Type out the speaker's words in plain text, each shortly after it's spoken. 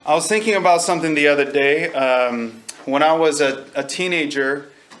I was thinking about something the other day. When I was a teenager,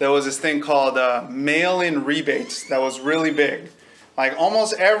 there was this thing called mail-in rebates that was really big. Like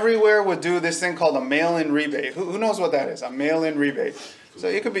almost everywhere would do this thing called a mail-in rebate. Who knows what that is? A mail-in rebate. So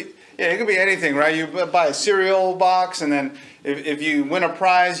it could be anything, right? You buy a cereal box, and then if you win a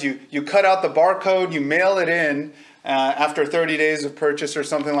prize, you cut out the barcode, you mail it in after 30 days of purchase or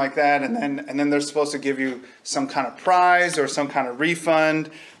something like that, and then they're supposed to give you some kind of prize or some kind of refund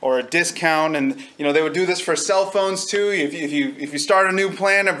or a discount. And they would do this for cell phones too. If you start a new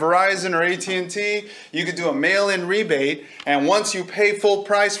plan at Verizon or AT&T, you could do a mail-in rebate, and once you pay full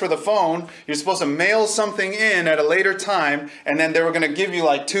price for the phone, you're supposed to mail something in at a later time, and then they were going to give you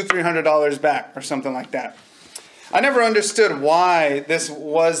like $200-300 back or something like that. I never understood why this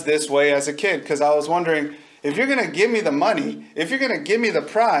was this way as a kid, because I was wondering, if you're going to give me the money, if you're going to give me the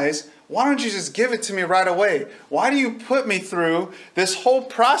prize, why don't you just give it to me right away? Why do you put me through this whole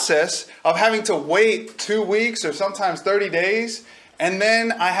process of having to wait 2 weeks or sometimes 30 days? And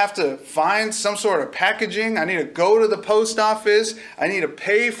then I have to find some sort of packaging. I need to go to the post office. I need to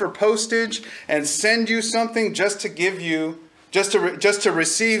pay for postage and send you something just to give you, just to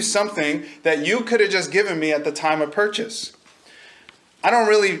receive something that you could have just given me at the time of purchase. I don't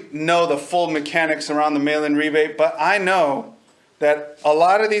really know the full mechanics around the mail-in rebate, but I know that a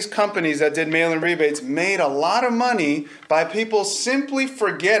lot of these companies that did mail-in rebates made a lot of money by people simply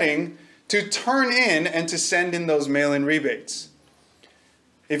forgetting to turn in and to send in those mail-in rebates.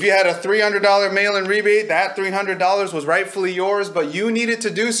 If you had a $300 mail-in rebate, that $300 was rightfully yours, but you needed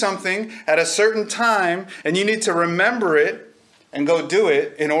to do something at a certain time, and you need to remember it and go do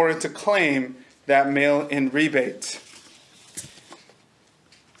it in order to claim that mail-in rebate.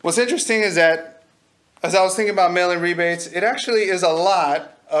 What's interesting is that as I was thinking about mail-in rebates, it actually is a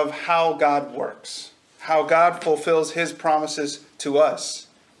lot of how God works, how God fulfills His promises to us.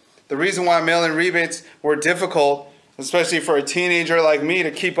 The reason why mail-in rebates were difficult, especially for a teenager like me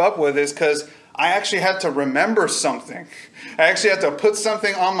to keep up with, is because I actually had to remember something. I actually had to put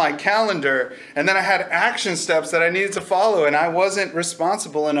something on my calendar, and then I had action steps that I needed to follow, and I wasn't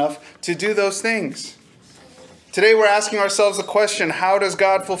responsible enough to do those things. Today we're asking ourselves the question, how does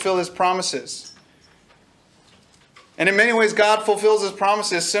God fulfill His promises? And in many ways, God fulfills His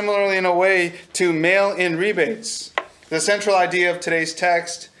promises similarly in a way to mail-in rebates. The central idea of today's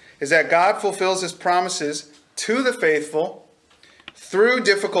text is that God fulfills His promises to the faithful through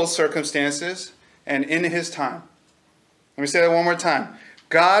difficult circumstances and in His time. Let me say that one more time.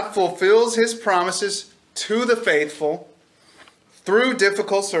 God fulfills His promises to the faithful through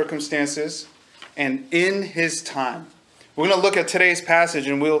difficult circumstances and in His time. We're going to look at today's passage,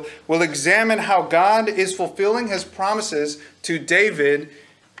 and we'll examine how God is fulfilling His promises to David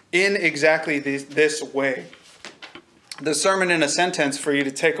in exactly this way. The sermon in a sentence for you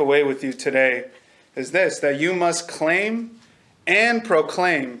to take away with you today is this: that you must claim and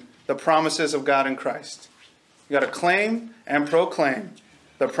proclaim the promises of God in Christ. You got to claim and proclaim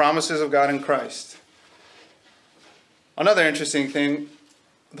the promises of God in Christ. Another interesting thing,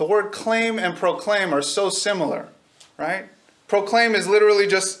 the word claim and proclaim are so similar, right? Proclaim is literally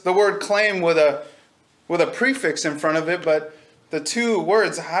just the word claim with a prefix in front of it, but the two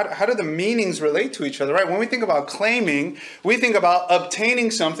words, how do the meanings relate to each other, right? When we think about claiming, we think about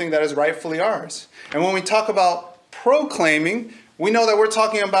obtaining something that is rightfully ours. And when we talk about proclaiming, we know that we're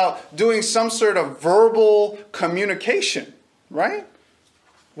talking about doing some sort of verbal communication, right?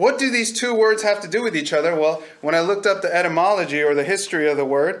 What do these two words have to do with each other? Well, when I looked up the etymology or the history of the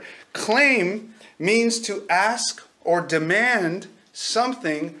word, claim means to ask or demand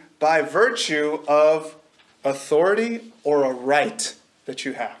something by virtue of authority or a right that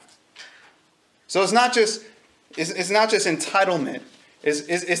you have. So it's not just entitlement.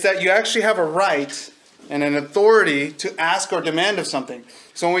 It's that you actually have a right and an authority to ask or demand of something.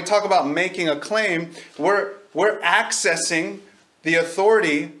 So when we talk about making a claim, we're accessing the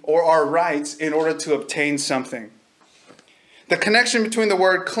authority or our rights in order to obtain something. The connection between the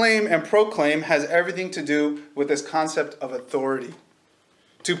word claim and proclaim has everything to do with this concept of authority.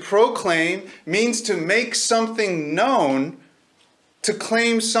 To proclaim means to make something known, to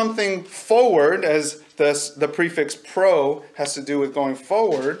claim something forward, as the prefix pro has to do with going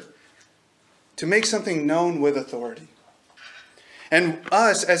forward, to make something known with authority. And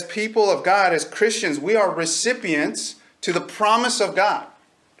us as people of God, as Christians, we are recipients to the promise of God.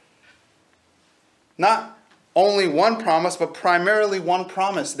 Not only one promise, but primarily one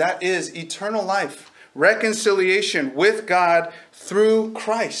promise. That is eternal life, reconciliation with God through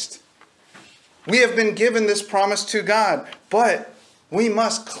Christ. We have been given this promise to God, but we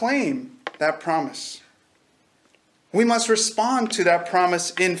must claim that promise. We must respond to that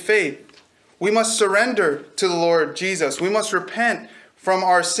promise in faith. We must surrender to the Lord Jesus. We must repent from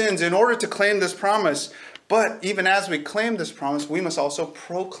our sins in order to claim this promise. But even as we claim this promise, we must also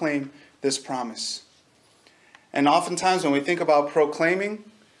proclaim this promise. And oftentimes when we think about proclaiming,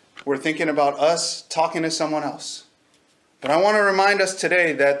 we're thinking about us talking to someone else. But I want to remind us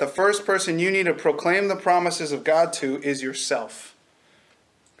today that the first person you need to proclaim the promises of God to is yourself.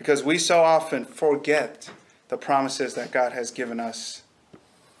 Because we so often forget the promises that God has given us.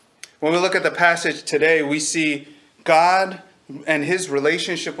 When we look at the passage today, we see God and his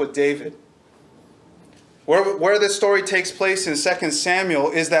relationship with David. Where this story takes place in 2 Samuel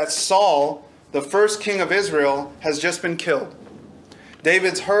is that Saul, the first king of Israel, has just been killed.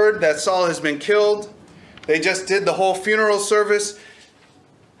 David's heard that Saul has been killed. They just did the whole funeral service.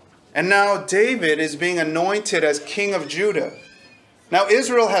 And now David is being anointed as king of Judah. Now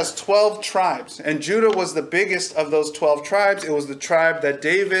Israel has 12 tribes, and Judah was the biggest of those 12 tribes. It was the tribe that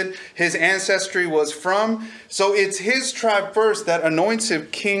David, his ancestry, was from. So it's his tribe first that anoints him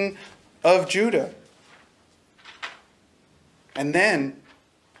king of Judah. And then,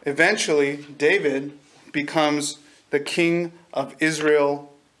 eventually, David becomes the king of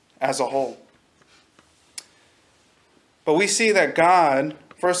Israel as a whole. But we see that God,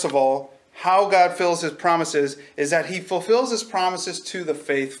 first of all, how God fills his promises is that he fulfills his promises to the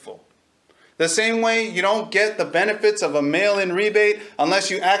faithful. The same way you don't get the benefits of a mail-in rebate unless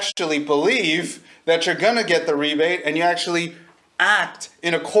you actually believe that you're going to get the rebate and you actually act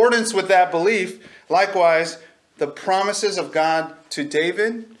in accordance with that belief. Likewise, the promises of God to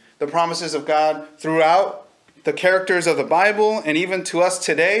David, the promises of God throughout the characters of the Bible, and even to us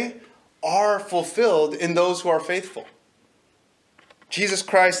today, are fulfilled in those who are faithful. Jesus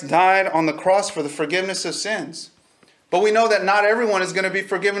Christ died on the cross for the forgiveness of sins. But we know that not everyone is going to be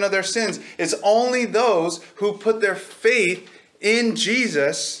forgiven of their sins. It's only those who put their faith in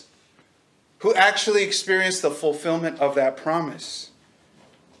Jesus who actually experience the fulfillment of that promise.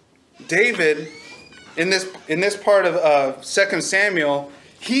 David, in this part of 2 Samuel,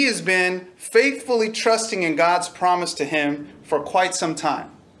 he has been faithfully trusting in God's promise to him for quite some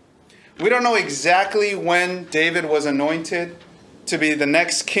time. We don't know exactly when David was anointed to be the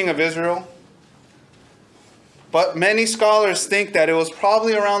next king of Israel. But many scholars think that it was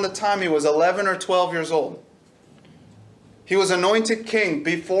probably around the time he was 11 or 12 years old. He was anointed king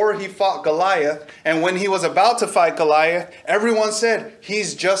before he fought Goliath. And when he was about to fight Goliath, everyone said,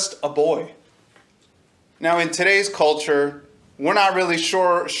 he's just a boy. Now in today's culture, we're not really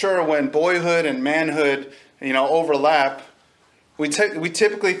sure when boyhood and manhood, overlap. We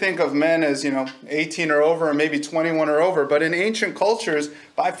typically think of men as, 18 or over, or maybe 21 or over. But in ancient cultures,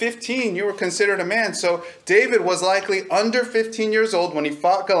 by 15, you were considered a man. So David was likely under 15 years old when he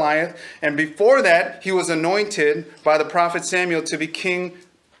fought Goliath. And before that, he was anointed by the prophet Samuel to be king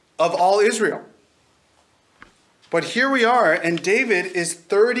of all Israel. But here we are, and David is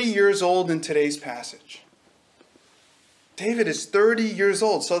 30 years old in today's passage. David is 30 years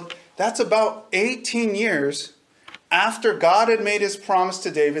old. So that's about 18 years after God had made his promise to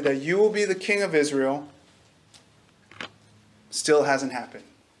David that you will be the king of Israel. Still hasn't happened.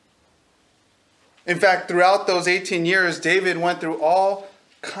 In fact, throughout those 18 years, David went through all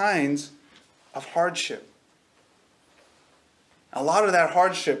kinds of hardship. A lot of that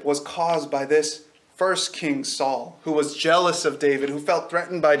hardship was caused by this first king, Saul, who was jealous of David, who felt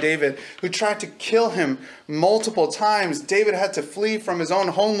threatened by David, who tried to kill him multiple times. David had to flee from his own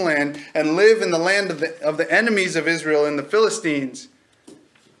homeland and live in the land of the enemies of Israel and the Philistines.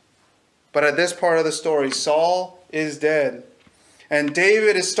 But at this part of the story, Saul is dead. And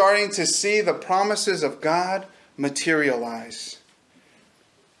David is starting to see the promises of God materialize.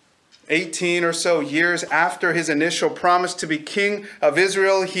 18 or so years after his initial promise to be king of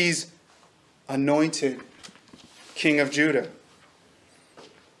Israel, he's anointed king of Judah.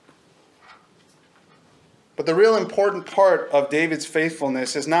 But the real important part of David's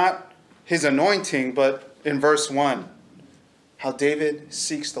faithfulness is not his anointing, but in verse 1, how David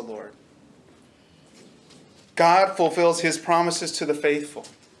seeks the Lord. God fulfills his promises to the faithful.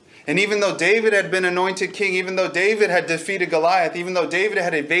 And even though David had been anointed king, even though David had defeated Goliath, even though David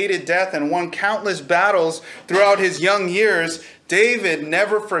had evaded death and won countless battles throughout his young years, David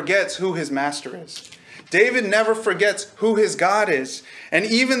never forgets who his master is. David never forgets who his God is. And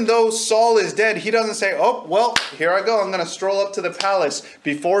even though Saul is dead, he doesn't say, oh, well, here I go. I'm going to stroll up to the palace.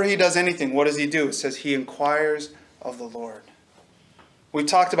 Before he does anything, what does he do? It says he inquires of the Lord. We've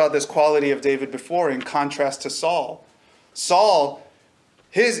talked about this quality of David before in contrast to Saul. Saul,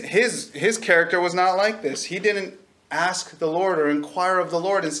 his character was not like this. He didn't ask the Lord or inquire of the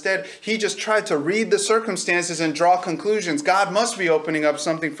Lord. Instead, he just tried to read the circumstances and draw conclusions. God must be opening up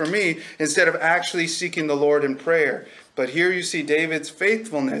something for me, instead of actually seeking the Lord in prayer. But here you see David's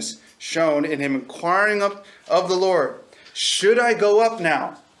faithfulness shown in him inquiring of the Lord. Should I go up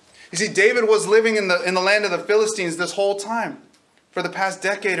now? You see, David was living in the land of the Philistines this whole time, for the past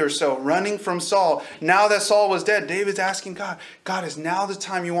decade or so, running from Saul. Now that Saul was dead, David's asking God, God, is now the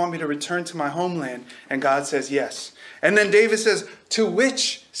time you want me to return to my homeland? And God says yes. And then David says, to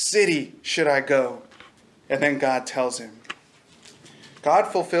which city should I go? And then God tells him. God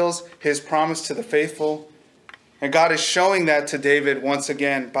fulfills his promise to the faithful. And God is showing that to David once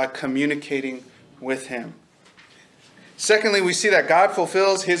again by communicating with him. Secondly, we see that God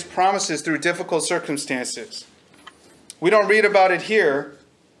fulfills his promises through difficult circumstances. We don't read about it here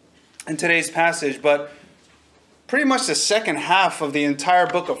in today's passage, but pretty much the second half of the entire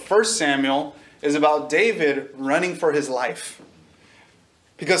book of 1 Samuel is about David running for his life,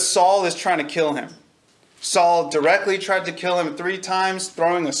 because Saul is trying to kill him. Saul directly tried to kill him 3 times,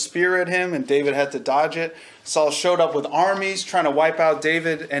 throwing a spear at him, and David had to dodge it. Saul showed up with armies trying to wipe out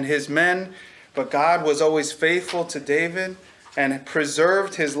David and his men, but God was always faithful to David and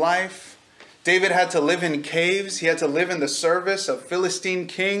preserved his life. David had to live in caves. He had to live in the service of Philistine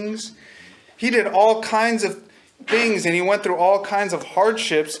kings. He did all kinds of things, and he went through all kinds of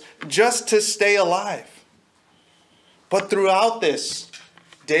hardships just to stay alive. But throughout this,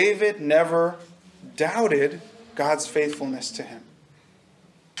 David never doubted God's faithfulness to him.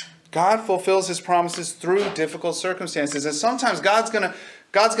 God fulfills his promises through difficult circumstances. And sometimes God's going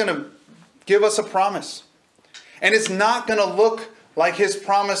to give us a promise. And it's not going to look like his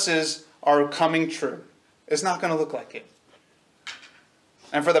promises are coming true. It's not going to look like it.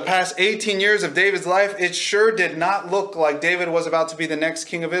 And for the past 18 years of David's life, it sure did not look like David was about to be the next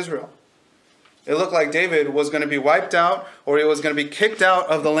king of Israel. It looked like David was going to be wiped out, or he was going to be kicked out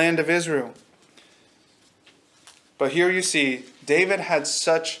of the land of Israel. But here you see, David had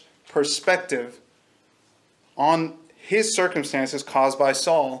such perspective on his circumstances caused by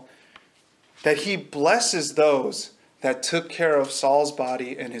Saul that he blesses those that took care of Saul's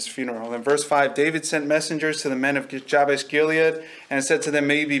body in his funeral. In verse 5, David sent messengers to the men of Jabesh Gilead and said to them,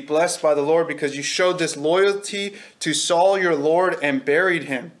 may you be blessed by the Lord, because you showed this loyalty to Saul your Lord and buried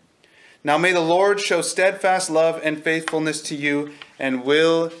him. Now may the Lord show steadfast love and faithfulness to you, and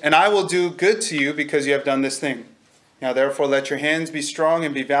I will do good to you because you have done this thing. Now therefore let your hands be strong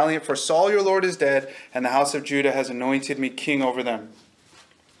and be valiant, for Saul your Lord is dead, and the house of Judah has anointed me king over them.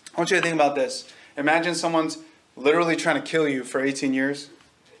 I want you to think about this. Imagine someone's literally trying to kill you for 18 years.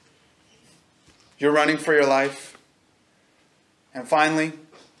 You're running for your life. And finally,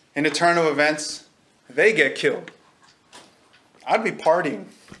 in a turn of events, they get killed. I'd be partying.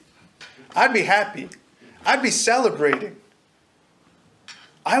 I'd be happy. I'd be celebrating.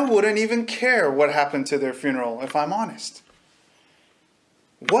 I wouldn't even care what happened to their funeral, if I'm honest.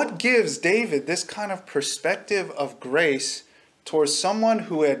 What gives David this kind of perspective of grace towards someone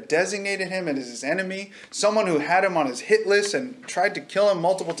who had designated him as his enemy, someone who had him on his hit list and tried to kill him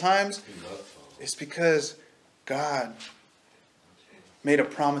multiple times? It's because God made a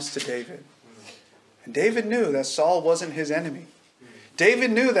promise to David. And David knew that Saul wasn't his enemy.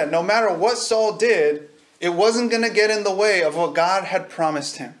 David knew that no matter what Saul did, it wasn't going to get in the way of what God had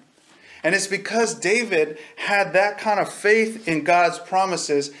promised him. And it's because David had that kind of faith in God's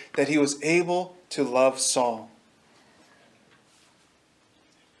promises that he was able to love Saul.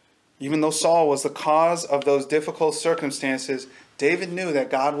 Even though Saul was the cause of those difficult circumstances, David knew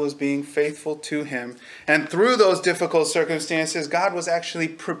that God was being faithful to him. And through those difficult circumstances, God was actually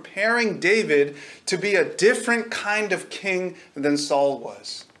preparing David to be a different kind of king than Saul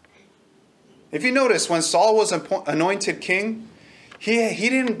was. If you notice, when Saul was anointed king, he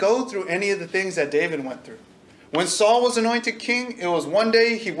didn't go through any of the things that David went through. When Saul was anointed king, it was one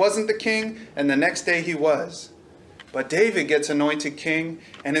day he wasn't the king, and the next day he was. But David gets anointed king,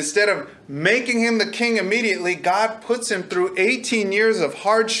 and instead of making him the king immediately, God puts him through 18 years of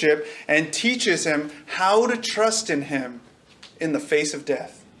hardship and teaches him how to trust in him in the face of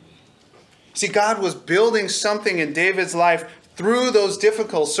death. See, God was building something in David's life through those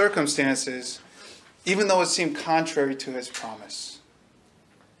difficult circumstances, even though it seemed contrary to his promise.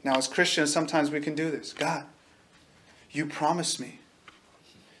 Now, as Christians, sometimes we can do this. God, you promised me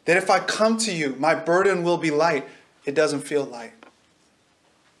that if I come to you, my burden will be light. It doesn't feel light.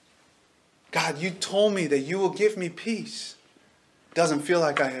 God, you told me that you will give me peace. It doesn't feel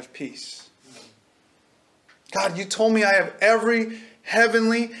like I have peace. God, you told me I have every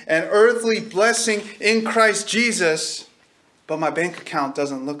heavenly and earthly blessing in Christ Jesus, but my bank account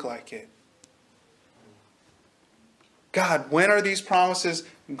doesn't look like it. God, when are these promises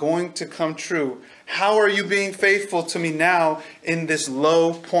going to come true? How are you being faithful to me now in this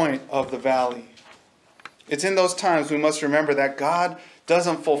low point of the valley? It's in those times we must remember that God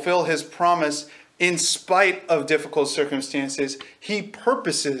doesn't fulfill his promise in spite of difficult circumstances. He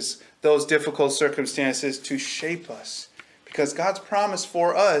purposes those difficult circumstances to shape us. Because God's promise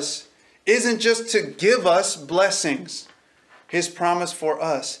for us isn't just to give us blessings. His promise for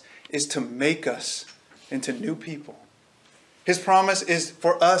us is to make us into new people. His promise is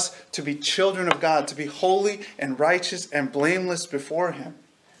for us to be children of God, to be holy and righteous and blameless before him.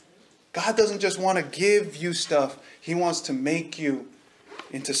 God doesn't just want to give you stuff. He wants to make you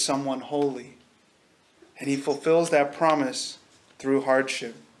into someone holy. And he fulfills that promise through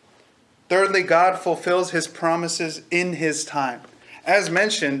hardship. Thirdly, God fulfills his promises in his time. As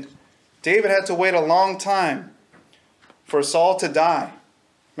mentioned, David had to wait a long time for Saul to die.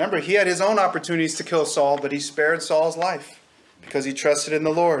 Remember, he had his own opportunities to kill Saul, but he spared Saul's life because he trusted in the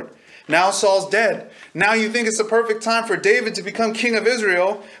Lord. Now Saul's dead. Now you think it's the perfect time for David to become king of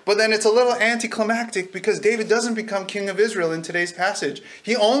Israel, but then it's a little anticlimactic because David doesn't become king of Israel in today's passage.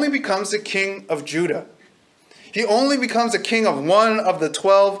 He only becomes the king of Judah. He only becomes a king of one of the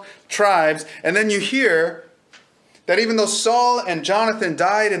 12 tribes. And then you hear that even though Saul and Jonathan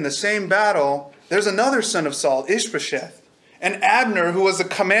died in the same battle, there's another son of Saul, Ishbosheth. And Abner, who was the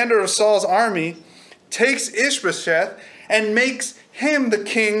commander of Saul's army, takes Ishbosheth and makes him the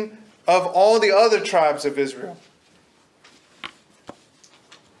king of all the other tribes of Israel.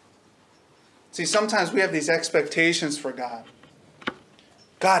 See, sometimes we have these expectations for God.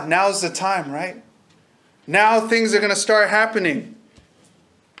 God, now's the time, right? Now things are going to start happening.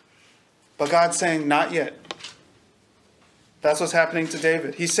 But God's saying, not yet. That's what's happening to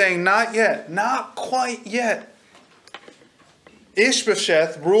David. He's saying, not yet. Not quite yet.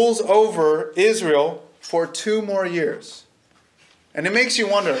 Ishbosheth rules over Israel for 2 more years. And it makes you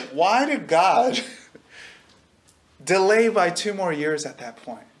wonder, why did God delay by 2 more years at that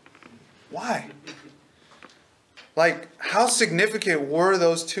point? Why? Like, how significant were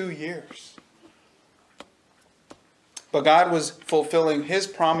those 2 years? But God was fulfilling his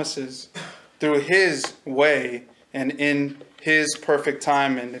promises through his way and in his perfect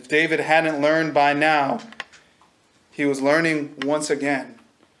time. And if David hadn't learned by now, he was learning once again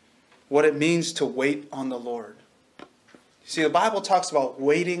what it means to wait on the Lord. See, the Bible talks about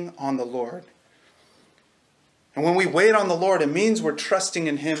waiting on the Lord. And when we wait on the Lord, it means we're trusting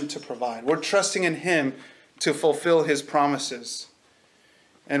in him to provide. We're trusting in him to fulfill his promises.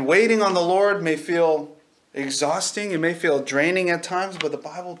 And waiting on the Lord may feel exhausting. It may feel draining at times, but the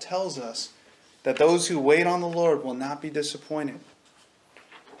Bible tells us that those who wait on the Lord will not be disappointed.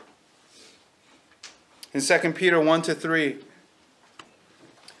 In 2 Peter 1-3,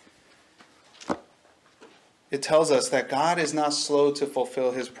 it tells us that God is not slow to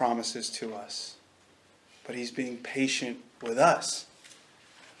fulfill his promises to us, but he's being patient with us.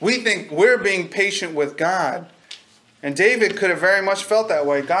 We think we're being patient with God. And David could have very much felt that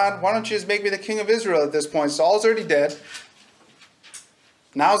way. God, why don't you just make me the king of Israel at this point? Saul's already dead.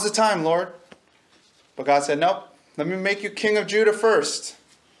 Now's the time, Lord. But God said, nope, let me make you king of Judah first.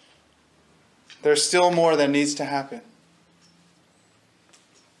 There's still more that needs to happen.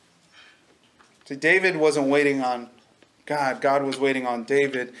 See, David wasn't waiting on God. God was waiting on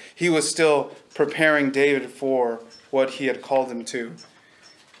David. He was still preparing David for what he had called him to.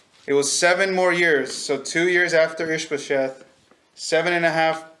 It was 7 more years. So 2 years after Ishbosheth,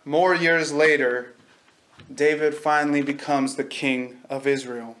 7.5 more years later, David finally becomes the king of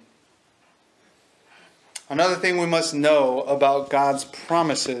Israel. Another thing we must know about God's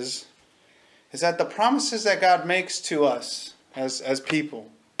promises is that the promises that God makes to us as people,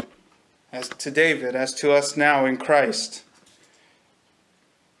 as to David, as to us now in Christ,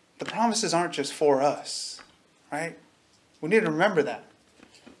 the promises aren't just for us, right? We need to remember that.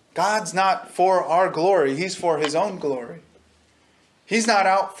 God's not for our glory. He's for his own glory. He's not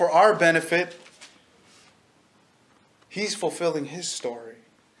out for our benefit. He's fulfilling his story.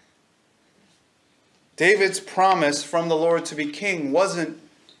 David's promise from the Lord to be king wasn't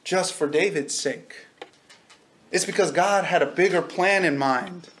just for David's sake. It's because God had a bigger plan in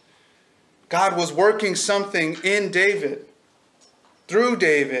mind. God was working something in David, through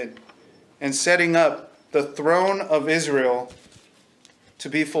David, and setting up the throne of Israel to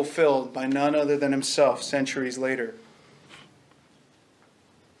be fulfilled by none other than himself centuries later.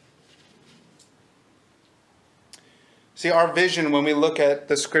 See, our vision when we look at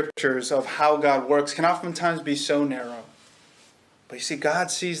the scriptures of how God works can oftentimes be so narrow. But you see, God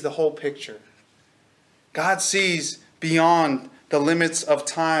sees the whole picture. God sees beyond the limits of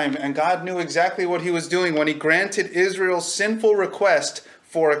time. And God knew exactly what he was doing when he granted Israel's sinful request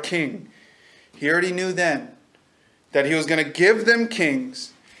for a king. He already knew then that he was going to give them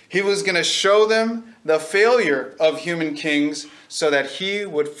kings. He was going to show them the failure of human kings so that he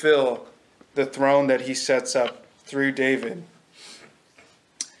would fill the throne that he sets up through David.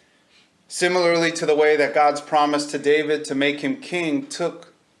 Similarly to the way that God's promise to David to make him king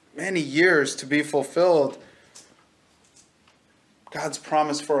took many years to be fulfilled, God's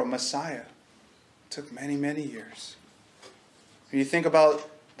promise for a Messiah took many, many years. When you think about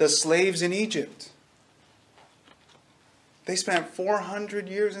the slaves in Egypt, they spent 400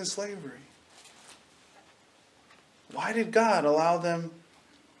 years in slavery. Why did God allow them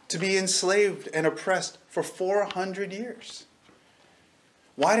to be enslaved and oppressed for 400 years?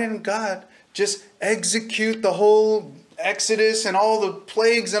 Why didn't God just execute the whole Exodus and all the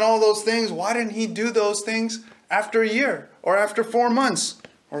plagues and all those things? Why didn't he do those things after a year or after 4 months?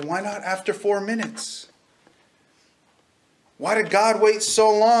 Or why not after 4 minutes? Why did God wait so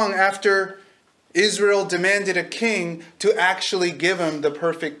long after Israel demanded a king to actually give him the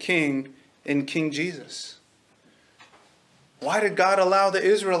perfect king in King Jesus? Why did God allow the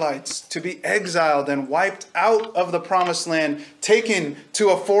Israelites to be exiled and wiped out of the promised land, taken to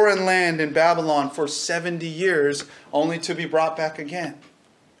a foreign land in Babylon for 70 years, only to be brought back again?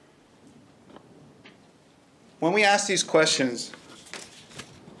 When we ask these questions,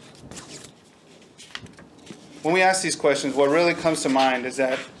 what really comes to mind is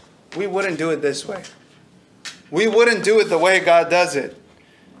that we wouldn't do it this way. We wouldn't do it the way God does it.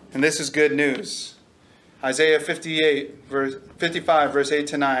 And this is good news. Isaiah 55, verse 8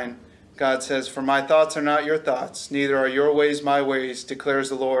 to 9, God says, "For my thoughts are not your thoughts, neither are your ways my ways, declares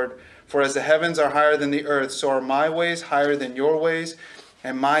the Lord. For as the heavens are higher than the earth, so are my ways higher than your ways,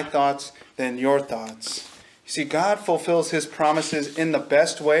 and my thoughts than your thoughts." You see, God fulfills his promises in the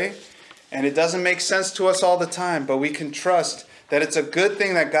best way, and it doesn't make sense to us all the time, but we can trust that it's a good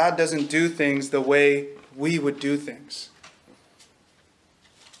thing that God doesn't do things the way we would do things.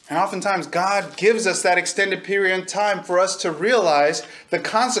 And oftentimes God gives us that extended period of time for us to realize the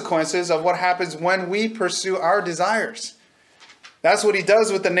consequences of what happens when we pursue our desires. That's what he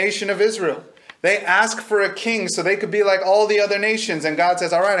does with the nation of Israel. They ask for a king so they could be like all the other nations. And God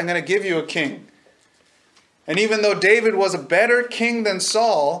says, all right, I'm going to give you a king. And even though David was a better king than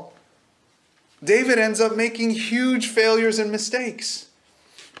Saul, David ends up making huge failures and mistakes.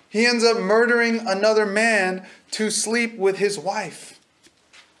 He ends up murdering another man to sleep with his wife.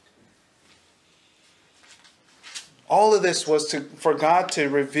 All of this was for God to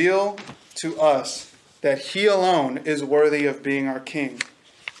reveal to us that he alone is worthy of being our king.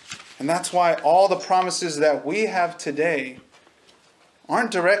 And that's why all the promises that we have today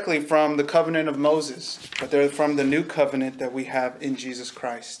aren't directly from the covenant of Moses, but they're from the new covenant that we have in Jesus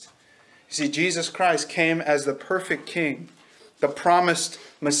Christ. You see, Jesus Christ came as the perfect king, the promised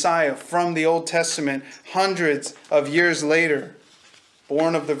Messiah from the Old Testament, hundreds of years later,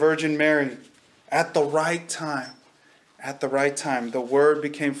 born of the Virgin Mary, at the right time. At the right time, the Word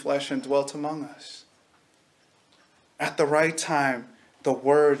became flesh and dwelt among us. At the right time, the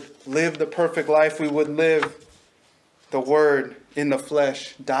Word lived the perfect life we would live. The Word in the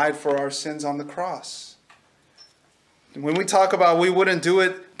flesh died for our sins on the cross. And when we talk about we wouldn't do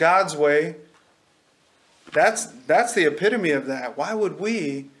it God's way, that's the epitome of that. Why would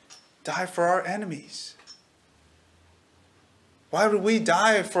we die for our enemies? Why would we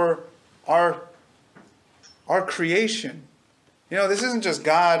die for our creation? You know, this isn't just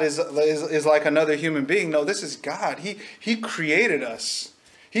God is like another human being. No, this is God. He created us.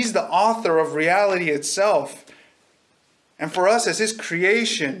 He's the author of reality itself. And for us as his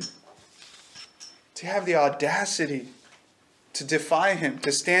creation, to have the audacity to defy him,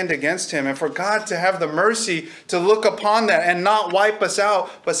 to stand against him, and for God to have the mercy to look upon that and not wipe us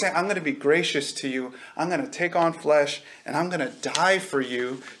out, but say, I'm going to be gracious to you. I'm going to take on flesh and I'm going to die for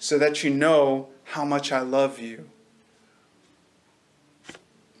you so that you know how much I love you.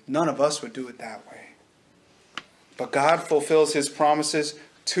 None of us would do it that way. But God fulfills his promises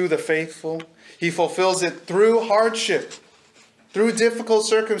to the faithful. He fulfills it through hardship, through difficult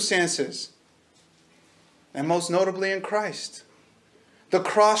circumstances, and most notably in Christ. The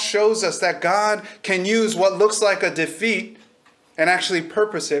cross shows us that God can use what looks like a defeat and actually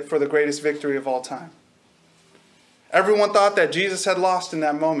purpose it for the greatest victory of all time. Everyone thought that Jesus had lost in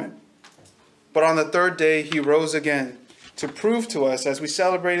that moment. But on the third day, he rose again to prove to us, as we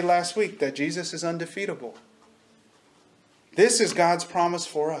celebrated last week, that Jesus is undefeatable. This is God's promise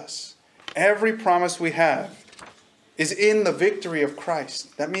for us. Every promise we have is in the victory of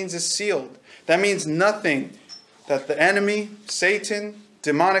Christ. That means it's sealed. That means nothing that the enemy, Satan,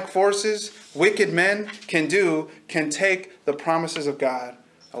 demonic forces, wicked men can do can take the promises of God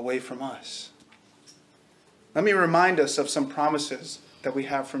away from us. Let me remind us of some promises that we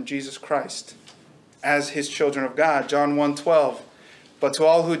have from Jesus Christ as his children of God. John 1:12. But to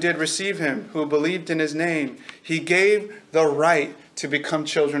all who did receive him, who believed in his name, he gave the right to become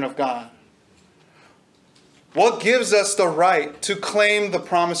children of God. What gives us the right to claim the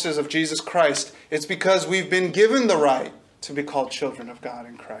promises of Jesus Christ? It's because we've been given the right to be called children of God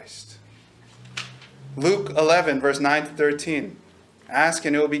in Christ. Luke 11, verse 9 to 13. Ask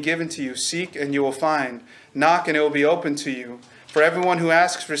and it will be given to you. Seek and you will find. Knock and it will be opened to you. For everyone who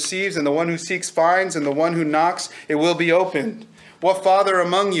asks receives, and the one who seeks finds, and the one who knocks it will be opened. What father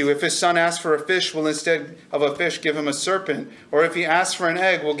among you, if his son asks for a fish, will instead of a fish give him a serpent? Or if he asks for an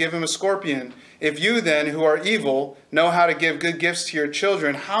egg, will give him a scorpion? If you then, who are evil, know how to give good gifts to your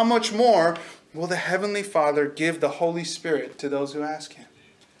children, how much more will the Heavenly Father give the Holy Spirit to those who ask him?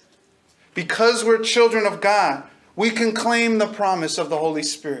 Because we're children of God, we can claim the promise of the Holy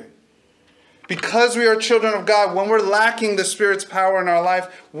Spirit. Because we are children of God, when we're lacking the Spirit's power in our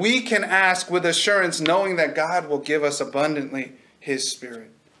life, we can ask with assurance, knowing that God will give us abundantly his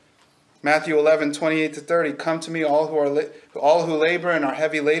Spirit. Matthew 11, 28 to 30. Come to me, all who labor and are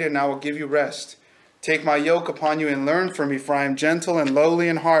heavy laden, and I will give you rest. Take my yoke upon you and learn from me, for I am gentle and lowly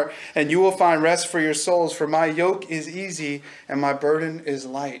in heart, and you will find rest for your souls. For my yoke is easy and my burden is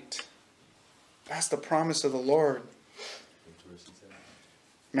light. That's the promise of the Lord.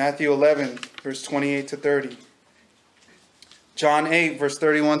 Matthew 11, verse 28 to 30. John 8, verse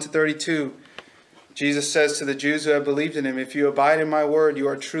 31 to 32. Jesus says to the Jews who have believed in him, if you abide in my word, you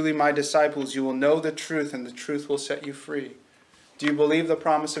are truly my disciples. You will know the truth, and the truth will set you free. Do you believe the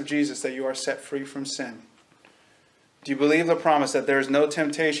promise of Jesus that you are set free from sin? Do you believe the promise that there is no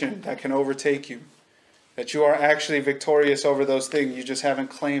temptation that can overtake you? That you are actually victorious over those things? You just haven't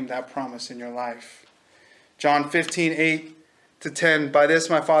claimed that promise in your life. John 15, 8 to 10. By this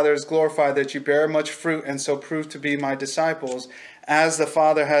my Father is glorified, that you bear much fruit and so prove to be my disciples. As the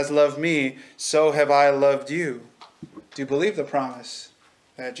Father has loved me, so have I loved you. Do you believe the promise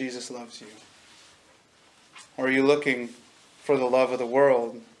that Jesus loves you? Or are you looking for the love of the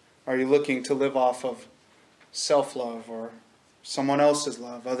world? Are you looking to live off of self-love or someone else's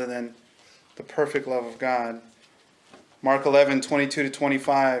love other than the perfect love of God? Mark 11, 22 to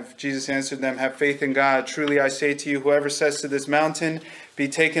 25, Jesus answered them, have faith in God. Truly I say to you, whoever says to this mountain, be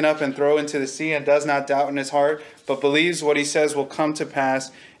taken up and thrown into the sea, and does not doubt in his heart, but believes what he says will come to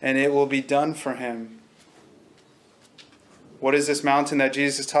pass, and it will be done for him. What is this mountain that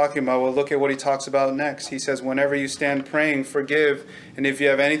Jesus is talking about? Well, look at what he talks about next. He says, whenever you stand praying, forgive, and if you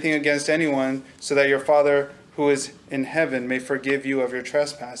have anything against anyone, so that your Father who is in heaven may forgive you of your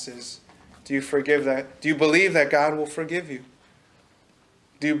trespasses. Do you forgive that? Do you believe that God will forgive you?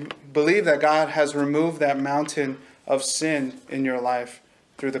 Do you believe that God has removed that mountain of sin in your life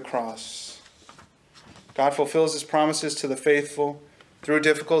through the cross? God fulfills his promises to the faithful through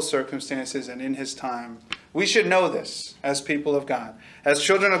difficult circumstances and in his time. We should know this as people of God. As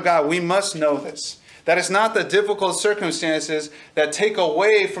children of God, we must know this. That it's not the difficult circumstances that take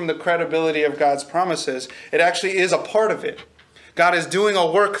away from the credibility of God's promises. It actually is a part of it. God is doing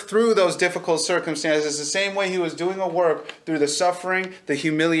a work through those difficult circumstances the same way he was doing a work through the suffering, the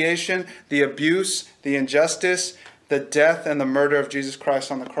humiliation, the abuse, the injustice, the death, and the murder of Jesus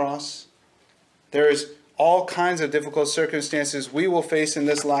Christ on the cross. There is all kinds of difficult circumstances we will face in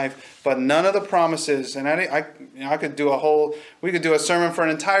this life, but none of the promises, and we could do a sermon for an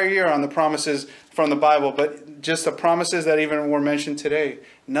entire year on the promises from the Bible, but just the promises that even were mentioned today,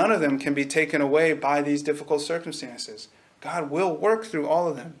 none of them can be taken away by these difficult circumstances. God will work through all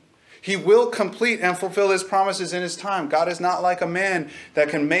of them. He will complete and fulfill his promises in his time. God is not like a man that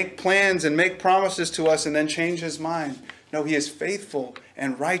can make plans and make promises to us and then change his mind. No, he is faithful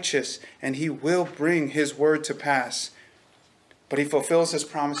and righteous, and he will bring his word to pass. But he fulfills his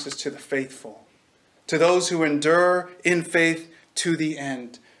promises to the faithful, to those who endure in faith to the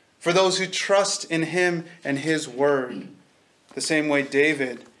end, for those who trust in him and his word. The same way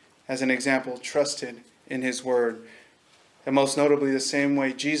David, as an example, trusted in his word. And most notably, the same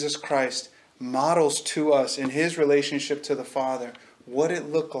way Jesus Christ models to us in his relationship to the Father what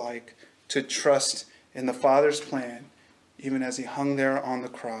it looked like to trust in the Father's plan, even as he hung there on the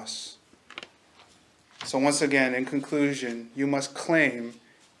cross. So once again, in conclusion, you must claim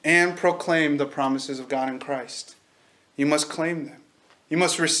and proclaim the promises of God in Christ. You must claim them. You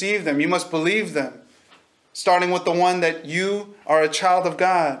must receive them. You must believe them. Starting with the one that you are a child of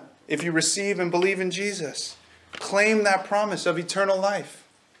God if you receive and believe in Jesus. Claim that promise of eternal life.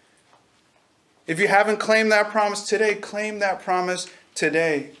 If you haven't claimed that promise today, claim that promise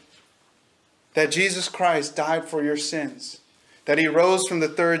today. That Jesus Christ died for your sins, that he rose from the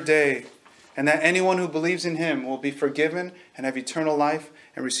third day, and that anyone who believes in him will be forgiven and have eternal life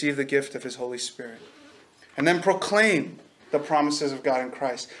and receive the gift of his Holy Spirit. And then proclaim the promises of God in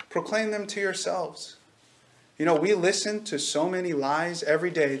Christ. Proclaim them to yourselves. You know, we listen to so many lies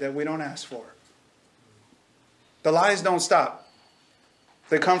every day that we don't ask for. The lies don't stop.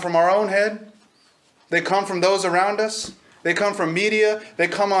 They come from our own head. They come from those around us. They come from media. They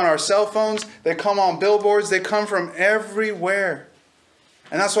come on our cell phones. They come on billboards. They come from everywhere.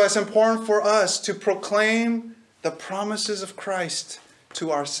 And that's why it's important for us to proclaim the promises of Christ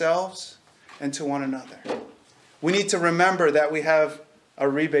to ourselves and to one another. We need to remember that we have a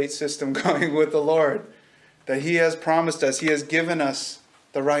rebate system going with the Lord, that he has promised us. He has given us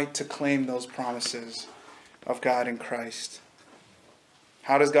the right to claim those promises of God in Christ.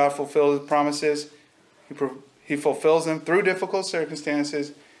 How does God fulfill his promises? He fulfills them through difficult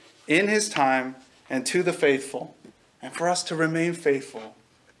circumstances, in his time, and to the faithful. And for us to remain faithful,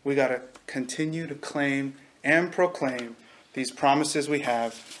 we got to continue to claim and proclaim these promises we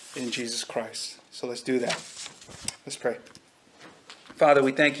have in Jesus Christ. So let's do that. Let's pray. Father,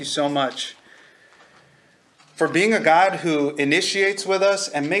 we thank you so much for being a God who initiates with us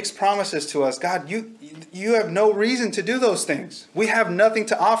and makes promises to us. God, you have no reason to do those things. We have nothing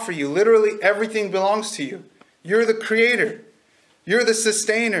to offer you. Literally everything belongs to you. You're the creator. You're the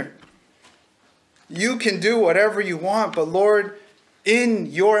sustainer. You can do whatever you want, but Lord, in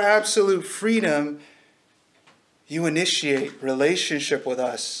your absolute freedom, you initiate relationship with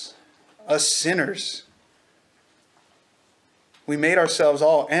us sinners. We made ourselves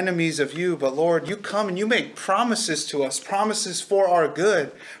all enemies of you, but Lord, you come and you make promises to us, promises for our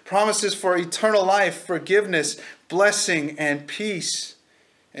good, promises for eternal life, forgiveness, blessing, and peace,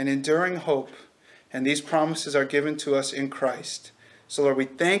 and enduring hope. And these promises are given to us in Christ. So Lord, we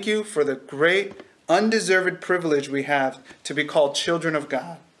thank you for the great, undeserved privilege we have to be called children of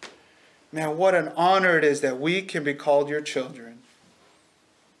God. Man, what an honor it is that we can be called your children.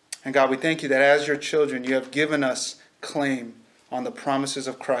 And God, we thank you that as your children, you have given us claim on the promises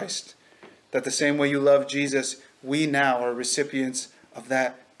of Christ. That the same way you love Jesus, we now are recipients of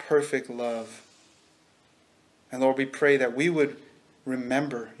that perfect love. And Lord, we pray that we would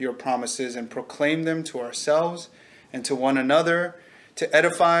remember your promises and proclaim them to ourselves and to one another, to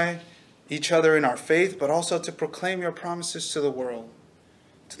edify each other in our faith, but also to proclaim your promises to the world,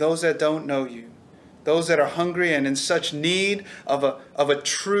 to those that don't know you, those that are hungry and in such need of a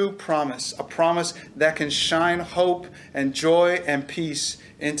true promise, a promise that can shine hope and joy and peace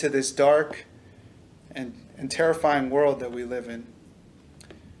into this dark and terrifying world that we live in.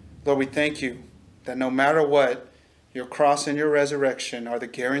 Lord, we thank you that no matter what, your cross and your resurrection are the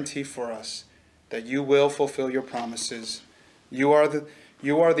guarantee for us that you will fulfill your promises. You are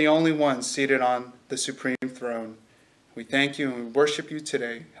the only one seated on the supreme throne. We thank you and we worship you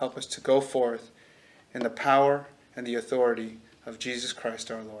today. Help us to go forth in the power and the authority of Jesus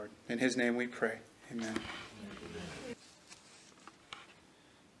Christ our Lord. In his name we pray. Amen.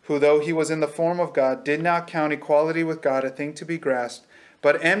 Who, though he was in the form of God, did not count equality with God a thing to be grasped,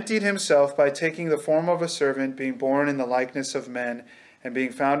 but emptied himself by taking the form of a servant, being born in the likeness of men, and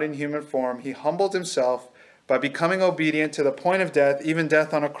being found in human form, he humbled himself by becoming obedient to the point of death, even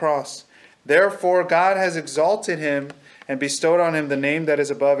death on a cross. Therefore God has exalted him and bestowed on him the name that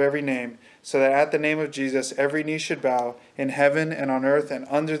is above every name, so that at the name of Jesus every knee should bow, in heaven and on earth and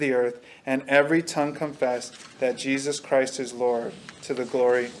under the earth, and every tongue confess that Jesus Christ is Lord, to the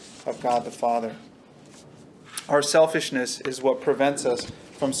glory of God the Father. Our selfishness is what prevents us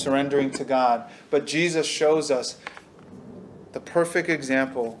from surrendering to God, but Jesus shows us the perfect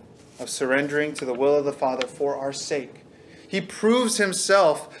example of surrendering to the will of the Father for our sake. He proves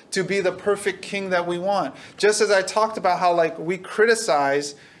himself to be the perfect king that we want. Just as I talked about how we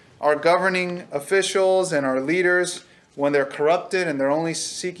criticize our governing officials and our leaders when they're corrupted and they're only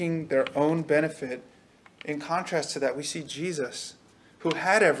seeking their own benefit. In contrast to that, we see Jesus, who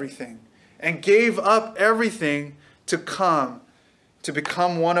had everything and gave up everything to come, to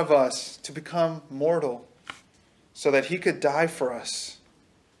become one of us, to become mortal, so that he could die for us,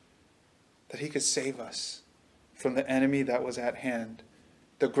 that he could save us from the enemy that was at hand.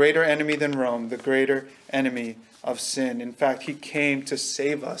 The greater enemy than Rome, the greater enemy of sin. In fact, he came to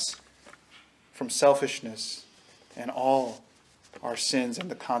save us from selfishness and all our sins and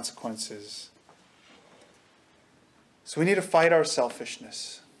the consequences. So we need to fight our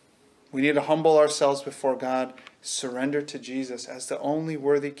selfishness. We need to humble ourselves before God, surrender to Jesus as the only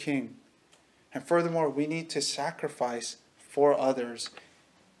worthy King. And furthermore, we need to sacrifice for others,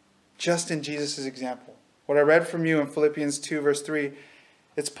 just in Jesus' example. What I read from you in Philippians 2, verse 3,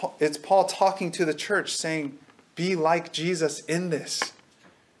 it's Paul talking to the church saying, be like Jesus in this.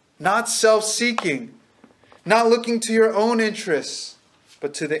 Not self-seeking, not looking to your own interests,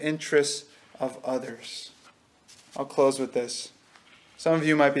 but to the interests of others. I'll close with this. Some of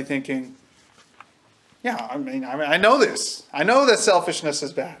you might be thinking, yeah, I know this. I know that selfishness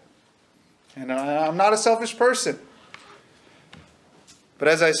is bad. And I'm not a selfish person. But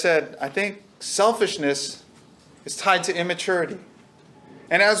as I said, I think selfishness is tied to immaturity.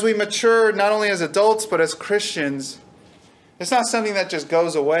 And as we mature, not only as adults, but as Christians, it's not something that just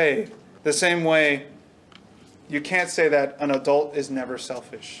goes away the same way you can't say that an adult is never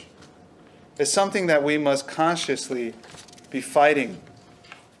selfish. It's something that we must consciously be fighting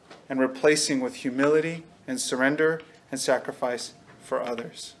and replacing with humility and surrender and sacrifice for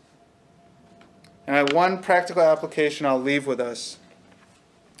others. And one practical application I'll leave with us.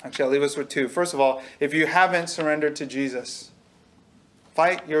 Actually, I'll leave us with two. First of all, if you haven't surrendered to Jesus,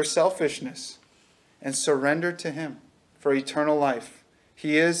 fight your selfishness and surrender to Him for eternal life.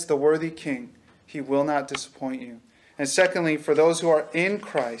 He is the worthy King. He will not disappoint you. And secondly, for those who are in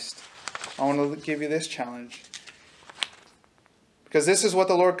Christ, I want to give you this challenge. Because this is what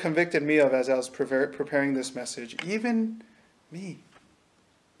the Lord convicted me of as I was preparing this message. Even me,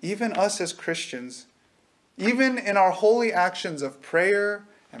 even us as Christians, even in our holy actions of prayer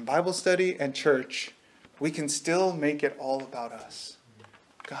and Bible study and church, we can still make it all about us.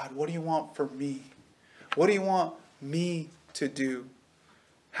 God, what do you want for me? What do you want me to do?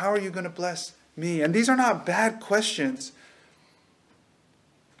 How are you going to bless me? And these are not bad questions.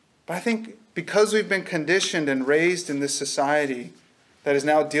 But I think because we've been conditioned and raised in this society that is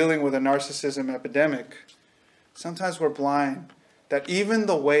now dealing with a narcissism epidemic, sometimes we're blind that even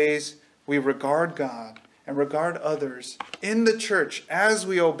the ways we regard God and regard others in the church as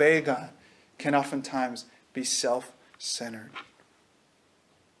we obey God can oftentimes be self-centered.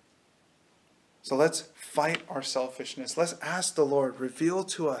 So let's fight our selfishness. Let's ask the Lord, reveal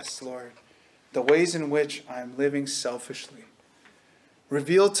to us, Lord, the ways in which I am living selfishly.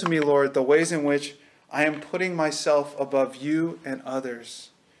 Reveal to me, Lord, the ways in which I am putting myself above you and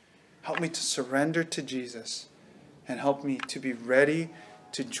others. Help me to surrender to Jesus and help me to be ready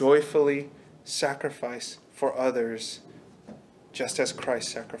to joyfully sacrifice for others just as Christ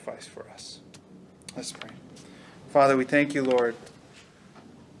sacrificed for us. Let's pray. Father, we thank you, Lord,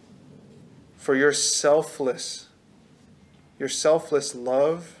 for your selfless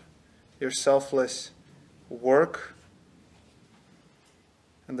love, your selfless work,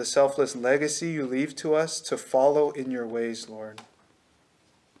 and the selfless legacy you leave to us to follow in your ways, Lord.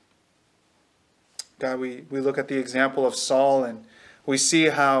 God, we look at the example of Saul and we see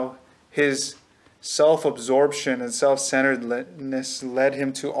how his self-absorption and self-centeredness led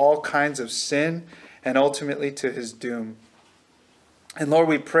him to all kinds of sin and ultimately to his doom. And Lord,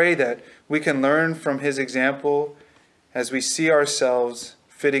 we pray that we can learn from his example as we see ourselves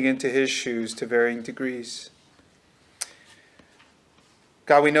fitting into his shoes to varying degrees.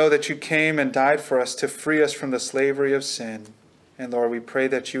 God, we know that you came and died for us to free us from the slavery of sin. And Lord, we pray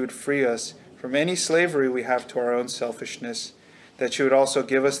that you would free us from any slavery we have to our own selfishness, that you would also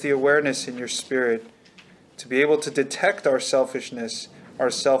give us the awareness in your Spirit to be able to detect our selfishness,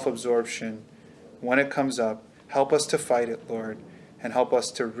 our self-absorption when it comes up. Help us to fight it, Lord, and help us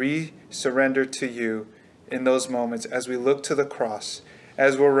to re-surrender to you in those moments as we look to the cross,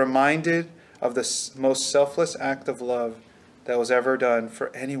 as we're reminded of the most selfless act of love that was ever done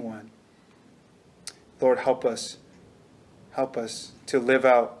for anyone. Lord, help us to live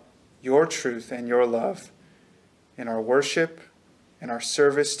out your truth and your love in our worship, in our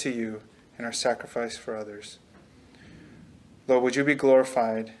service to you, in our sacrifice for others. Lord, would you be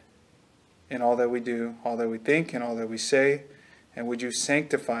glorified in all that we do, all that we think, and all that we say, and would you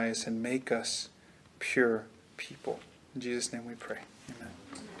sanctify us and make us pure people. In Jesus' name we pray.